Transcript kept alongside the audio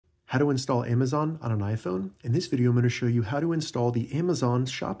how to install Amazon on an iPhone. In this video, I'm going to show you how to install the Amazon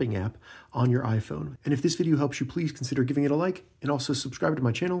shopping app on your iPhone. And if this video helps you, please consider giving it a like and also subscribe to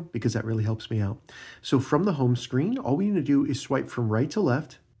my channel because that really helps me out. So from the home screen, all we need to do is swipe from right to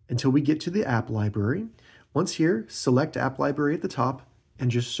left until we get to the app library. Once here, select app library at the top and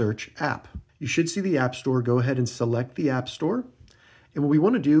just search app. You should see the App Store. Go ahead and select the App Store. And what we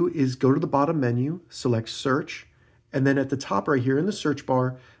want to do is go to the bottom menu, select search, and then at the top right here in the search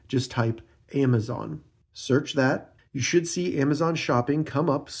bar, just type Amazon. Search that. You should see Amazon Shopping come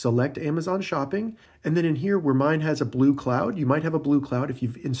up. Select Amazon Shopping. And then in here where mine has a blue cloud, you might have a blue cloud if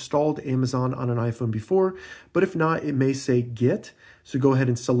you've installed Amazon on an iPhone before. But if not, it may say Get. So go ahead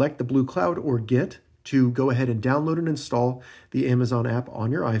and select the blue cloud or Get to go ahead and download and install the Amazon app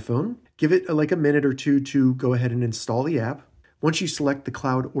on your iPhone. Give it like a minute or two to go ahead and install the app. Once you select the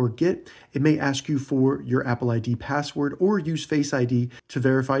cloud or Get, it may ask you for your Apple ID password or use Face ID to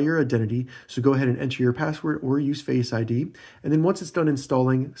verify your identity. So go ahead and enter your password or use Face ID. And then once it's done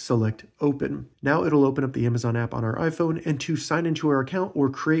installing, select Open. Now it'll open up the Amazon app on our iPhone, and to sign into our account or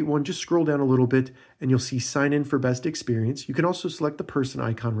create one, just scroll down a little bit and you'll see Sign In for best experience. You can also select the person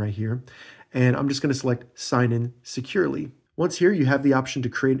icon right here. And I'm just going to select Sign In securely. Once here, you have the option to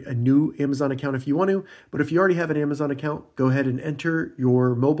create a new Amazon account if you want to, but if you already have an Amazon account, go ahead and enter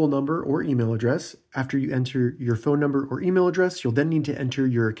your mobile number or email address. After you enter your phone number or email address, you'll then need to enter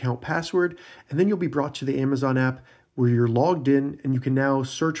your account password, and then you'll be brought to the Amazon app where you're logged in and you can now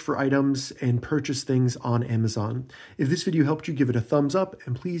search for items and purchase things on Amazon. If this video helped you, give it a thumbs up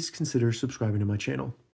and please consider subscribing to my channel.